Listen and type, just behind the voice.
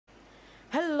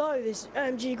Hello, this is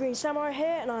OMGgreensamurai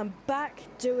here, and I'm back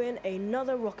doing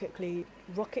another Rocket League.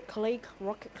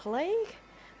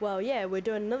 Well, yeah, we're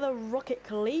doing another Rocket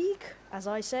League, as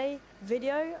I say,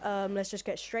 video. Let's just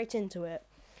get straight into it.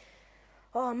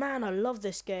 Oh man, I love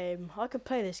this game. I could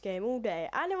play this game all day,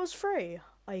 and it was free.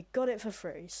 I got it for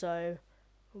free, so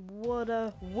what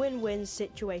a win-win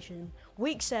situation.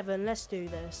 Week 7, let's do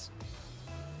this.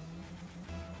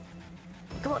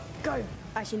 Come on, go!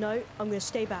 Actually, no, I'm going to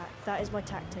stay back. That is my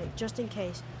tactic, just in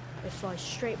case it flies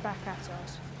straight back at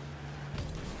us.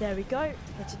 There we go.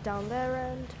 Hit it down their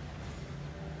end.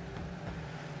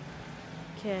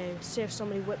 Okay, see if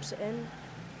somebody whips it in.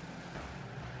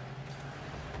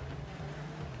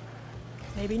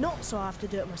 Maybe not, so I have to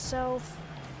do it myself.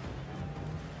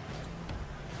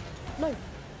 No!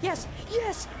 Yes!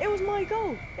 Yes! It was my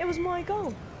goal! It was my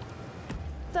goal!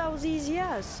 That was easy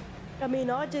as. I mean,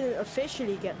 I didn't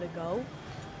officially get the goal.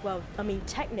 Well, I mean,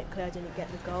 technically I didn't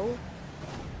get the goal.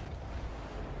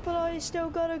 But I still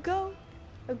got a goal.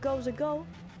 A goal's a goal.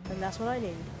 And that's what I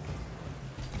need.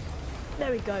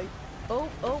 There we go. Oh,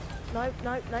 no.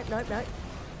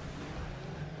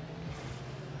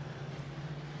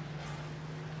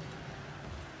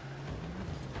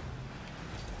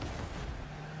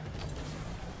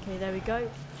 Okay, there we go.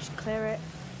 Just clear it.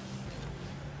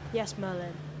 Yes,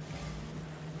 Merlin.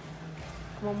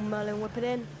 Come on, Merlin, whip it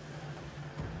in.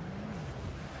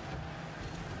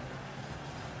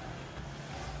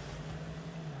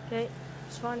 Okay,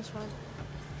 it's fine, it's fine.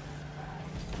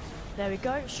 There we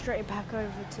go, straight back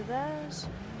over to theirs.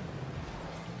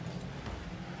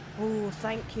 Oh,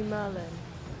 thank you, Merlin.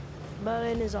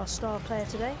 Merlin is our star player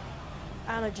today.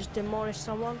 And I just demolished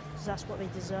someone, because that's what they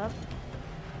deserve.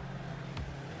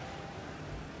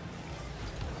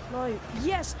 No,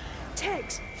 yes!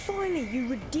 Tex, finally, you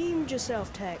redeemed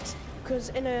yourself, Tex. Because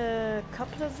in a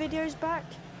couple of videos back,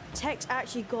 Tex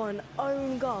actually got an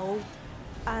own goal,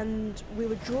 and we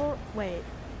were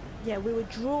we were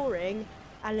drawing,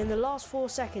 and in the last 4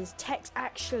 seconds, Tex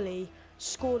actually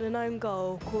scored an own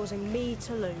goal, causing me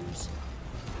to lose.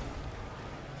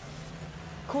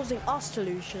 Causing us to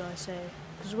lose, should I say?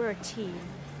 Because we're a team.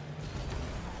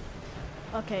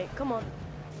 Okay, come on.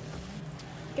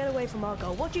 Get away from our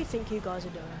goal. What do you think you guys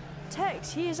are doing?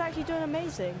 Tex, he is actually doing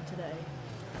amazing today.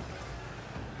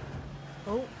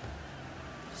 Oh,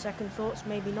 second thoughts,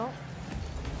 maybe not.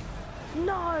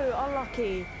 No,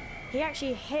 unlucky. He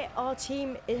actually hit our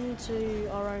team into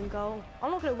our own goal.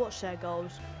 I'm not going to watch their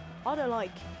goals. I don't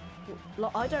like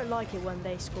it when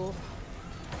they score.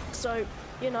 So,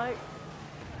 you know.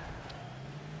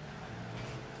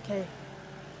 Okay,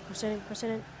 cross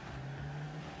in.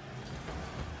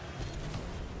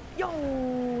 Yo,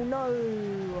 no.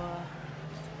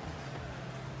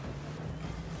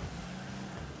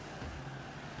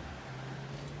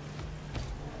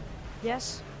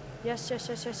 Yes.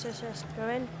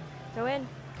 Go in.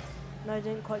 No, it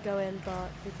didn't quite go in, but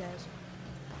who cares?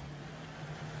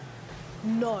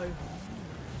 No.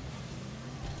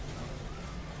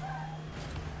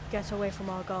 Get away from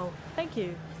our goal. Thank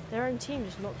you. Their own team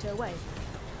just knocked it away.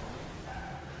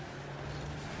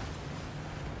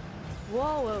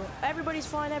 Whoa, everybody's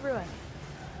flying everywhere.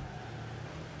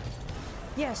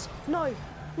 Yes, no.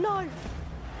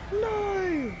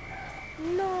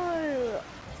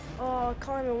 Oh,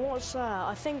 Kyman, what's that?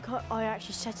 I think I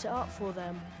actually set it up for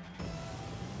them.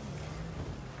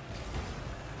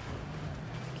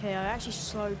 Okay, I actually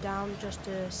slowed down just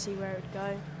to see where it would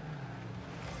go.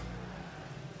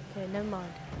 Okay, never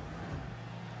mind.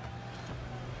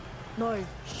 No,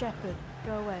 Shepherd,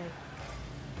 go away.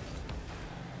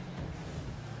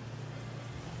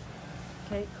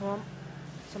 Okay, come on.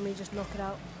 Somebody just knock it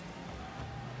out.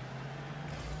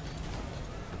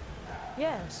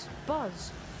 Yes,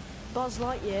 Buzz. Buzz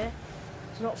Lightyear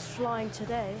is not flying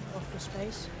today off the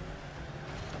space.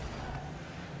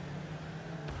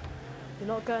 You're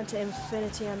not going to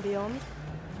infinity and beyond.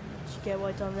 Did you get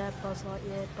what I done there? Buzz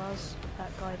Lightyear, Buzz,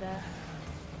 that guy there.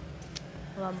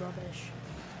 Well, I'm rubbish.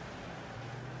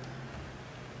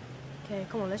 Okay,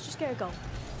 come on, let's just get a goal.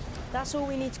 That's all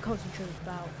we need to concentrate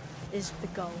about, is the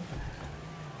goal.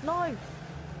 No!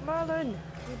 Merlin!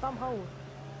 You bumhole.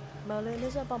 Merlin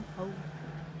is a bumhole.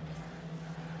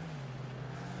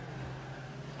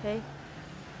 Okay.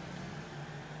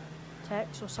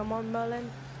 Tex or someone, Merlin.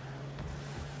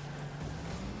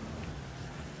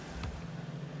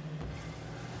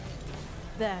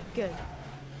 There, good.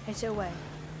 Hit it away.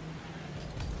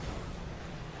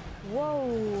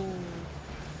 Whoa!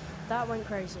 That went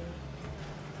crazy.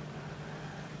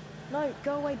 No,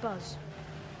 go away, Buzz.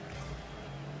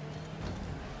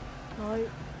 No.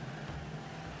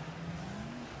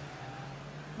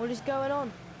 What is going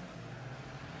on?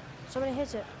 Somebody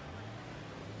hit it.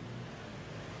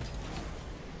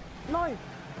 No!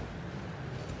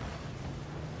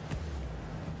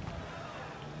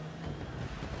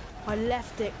 I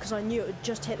left it because I knew it would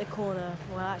just hit the corner.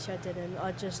 Well, actually I didn't.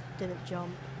 I just didn't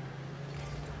jump.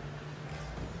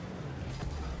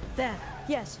 There.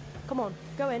 Yes. Come on.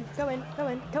 Go in. Go in. Go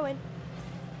in. Go in.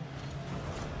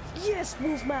 Yes,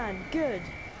 Wolfman. Good.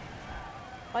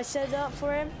 I set it up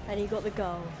for him and he got the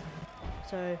goal.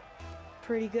 So,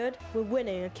 pretty good. We're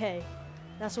winning. Okay.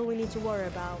 That's all we need to worry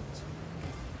about.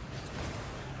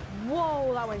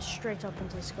 Whoa, that went straight up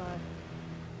into the sky.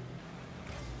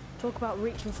 Talk about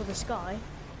reaching for the sky.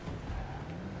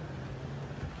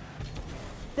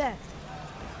 There.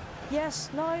 Yes,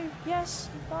 no, yes,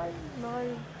 no,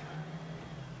 no.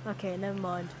 Okay, never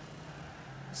mind.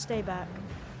 Stay back.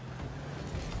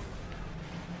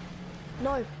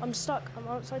 No, I'm stuck. I'm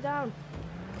upside down.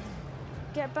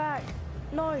 Get back.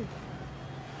 No.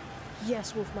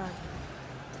 Yes, Wolfman.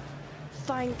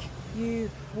 Thank you,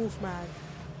 Wolfman.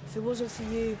 If it wasn't for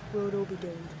you, we would all be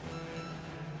doomed.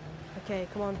 Okay,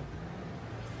 come on.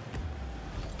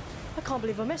 I can't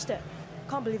believe I missed it.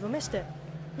 Can't believe I missed it.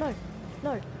 No,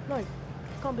 no, no.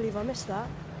 Can't believe I missed that.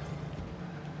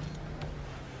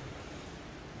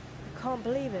 I can't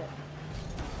believe it.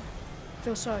 I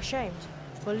feel so ashamed.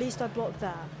 But at least I blocked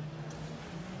that.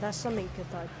 That's something good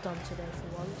that I've done today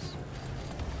for once.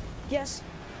 Yes!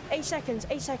 8 seconds,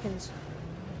 8 seconds.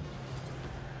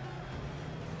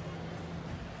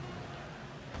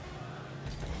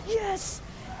 Yes!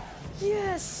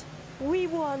 Yes! We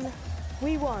won!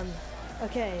 We won!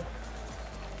 Okay.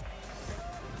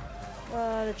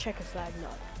 The checker flag, no.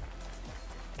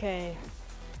 Okay.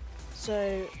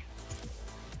 So,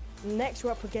 next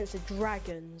we're up against the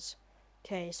Dragons.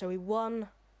 Okay, so we won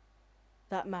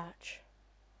that match.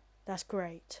 That's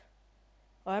great.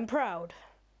 I'm proud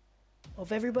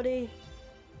of everybody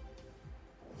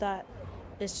that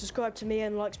is subscribed to me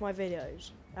and likes my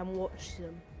videos and watches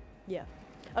them. Yeah.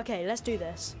 Okay, let's do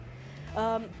this.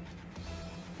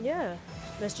 Yeah.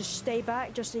 Let's just stay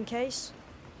back just in case.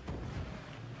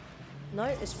 No,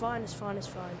 it's fine, it's fine, it's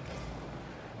fine.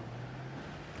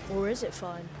 Or is it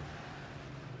fine?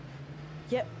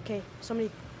 Yep, okay,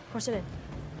 somebody cross it in.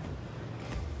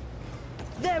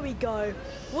 There we go.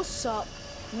 What's up?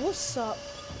 What's up?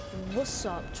 What's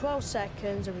up? 12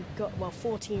 seconds and we got, well,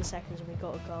 14 seconds and we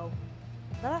got a goal.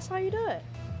 Now that's how you do it.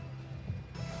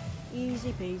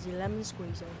 Easy peasy, lemon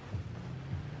squeezy.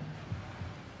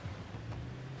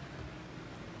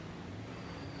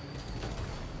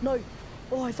 No!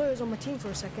 Oh, I thought it was on my team for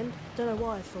a second. Don't know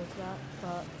why I thought that,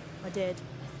 but I did.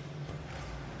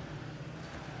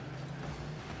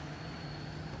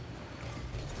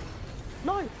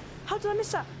 No! How did I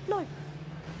miss that? No!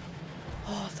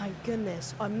 Oh, thank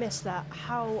goodness. I missed that.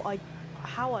 How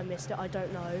I missed it, I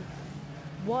don't know.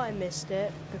 Why I missed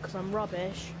it, because I'm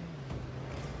rubbish.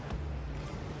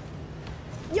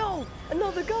 Yo!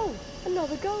 Another goal!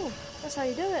 Another goal! That's how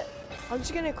you do it. I'm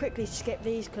just going to quickly skip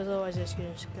these because otherwise it's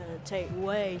going to take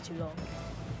way too long.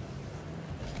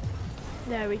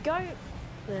 There we go.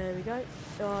 There we go.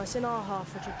 Oh, it's in our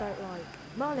half, which I don't like.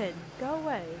 Marlin, go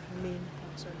away, mean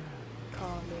person.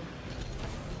 Calmly.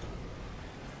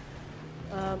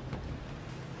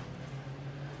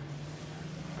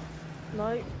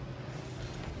 No.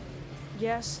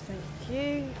 Yes, thank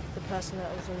you. The person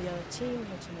that was on the other team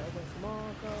hitting it away from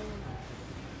our goal.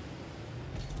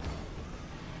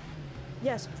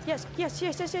 Yes, yes, yes,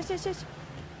 yes, yes, yes, yes, yes.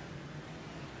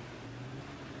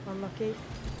 Unlucky.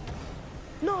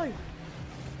 No!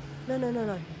 No, no, no,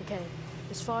 no. Okay,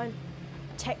 it's fine.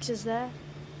 Tex is there.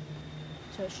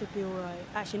 So it should be alright.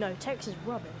 Actually, no, Tex is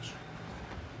rubbish.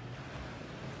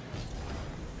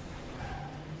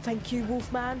 Thank you,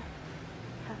 Wolfman,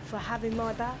 for having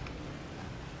my back.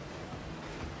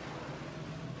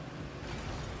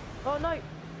 Oh no!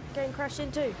 Getting crashed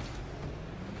into.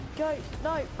 Go!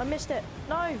 No! I missed it!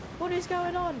 No! What is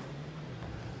going on?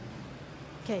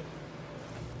 Okay.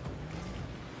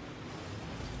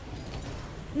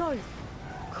 No!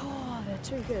 God, they're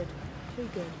too good. Too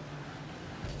good.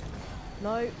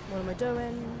 No, what am I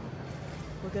doing?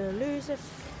 We're gonna lose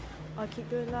if I keep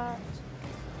doing that.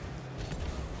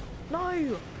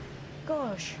 No!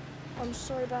 Gosh, I'm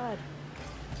so bad.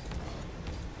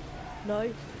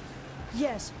 No.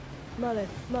 Yes! Merlin,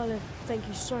 Merlin, thank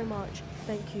you so much.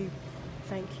 Thank you,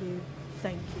 thank you,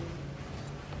 thank you.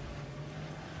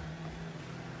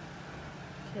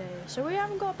 Okay, so we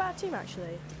haven't got a bad team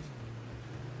actually.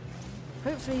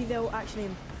 Hopefully they'll actually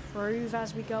improve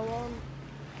as we go on.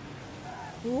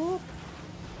 Whoop.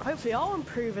 Hopefully I'll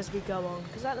improve as we go on,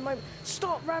 because at the moment...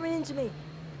 Stop ramming into me!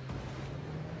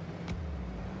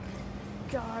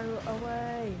 Go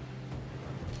away.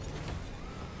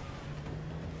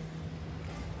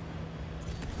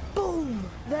 Boom!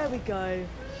 There we go.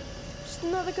 Just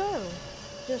another goal.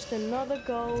 Just another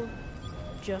goal.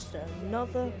 Just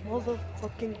another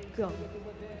motherfucking goal.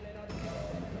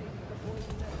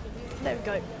 There we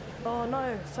go. Oh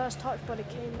no, first touch, but it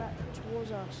came back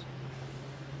towards us.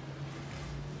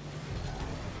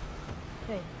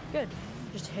 Okay, good.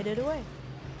 Just hit it away.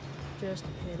 Just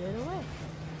hit it away.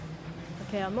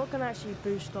 Okay, I'm not going to actually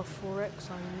boost off for it, because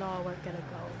I know I won't get a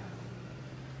goal.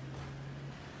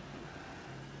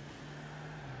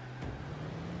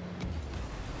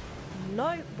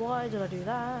 No, why did I do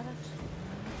that?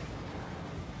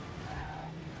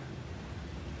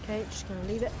 Okay, just going to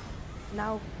leave it.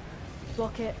 Now,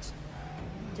 block it.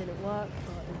 Didn't work,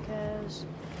 but who cares?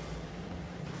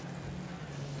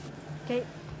 Okay.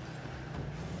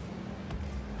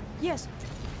 Yes.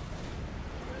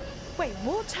 Wait,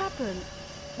 what happened?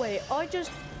 Wait, I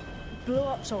just blew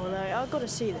up someone. I've got to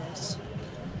see this.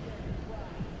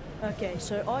 Okay,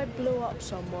 so I blew up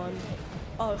someone.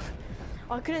 Oh,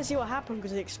 I couldn't see what happened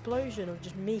because of the explosion of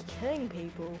just me killing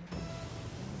people.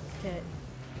 Okay.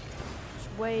 Just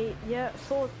wait. Yeah,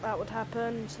 thought that would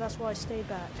happen, so that's why I stayed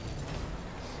back.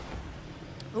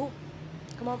 Oh,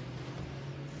 come on.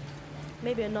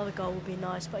 Maybe another goal would be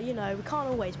nice, but you know, we can't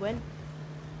always win.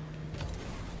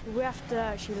 We have to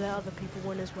actually let other people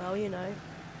win as well, you know.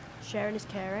 Sharing is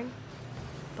caring,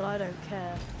 but I don't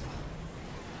care.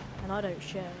 And I don't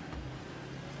share.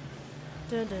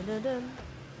 Dun dun dun dun.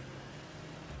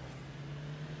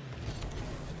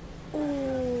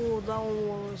 Oh, that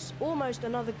was almost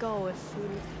another goal if we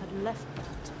had left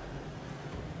that.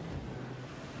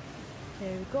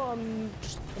 Okay, we've got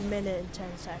just a minute and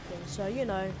 10 seconds, so you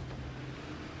know,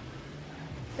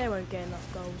 they won't get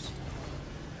enough goals.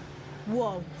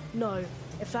 Whoa, no,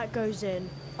 if that goes in,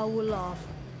 I will laugh.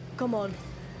 Come on.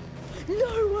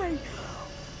 No way!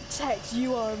 Tex,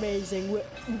 you are amazing. We're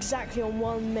exactly on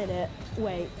 1 minute.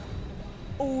 Wait,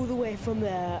 all the way from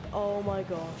there. Oh my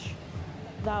gosh.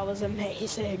 That was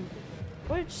amazing.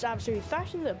 We just absolutely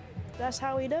fashioned them. That's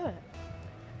how we do it.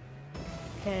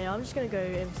 Okay, I'm just going to go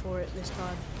in for it this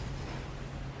time.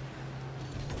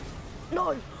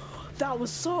 No! That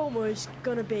was so almost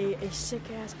going to be a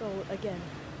sick-ass goal again.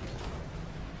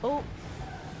 Oh!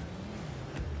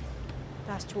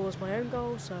 That's towards my own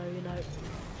goal, so, you know.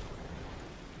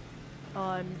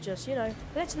 I'm just, you know,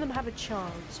 letting them have a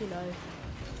chance, you know.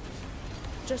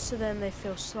 Just so then they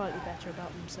feel slightly better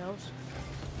about themselves.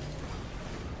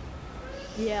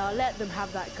 Yeah, I let them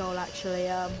have that goal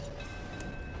actually.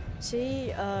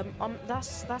 See,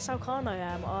 that's how kind I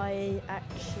am. I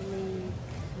actually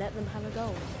let them have a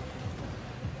goal.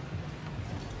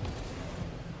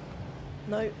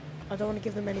 No, I don't want to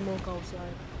give them any more goals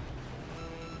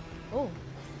though. Oh,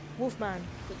 Wolfman,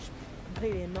 which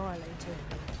completely annihilated.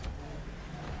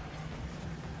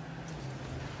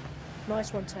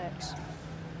 Nice one, Tex.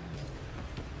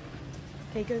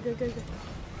 Okay, go, go, go, go.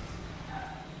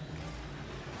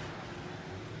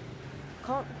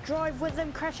 Can't drive with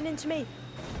them crashing into me.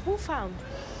 Wolfhound.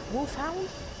 Wolfhound?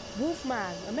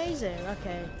 Wolfman. Amazing.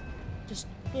 Okay. Just,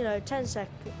 you know,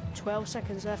 12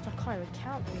 seconds left. I can't even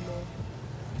count anymore.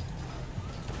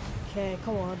 Okay,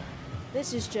 come on.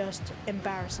 This is just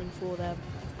embarrassing for them.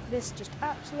 This is just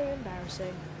absolutely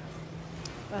embarrassing.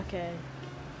 Okay.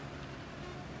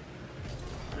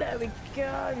 There we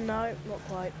go. No, not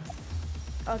quite.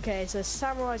 Okay, so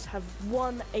Samurais have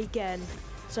won again.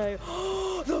 So,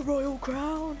 the Royal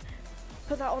Crown!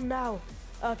 Put that on now.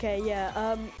 Okay,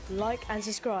 yeah, like and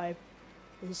subscribe.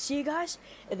 And see you guys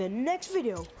in the next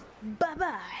video.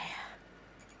 Bye-bye.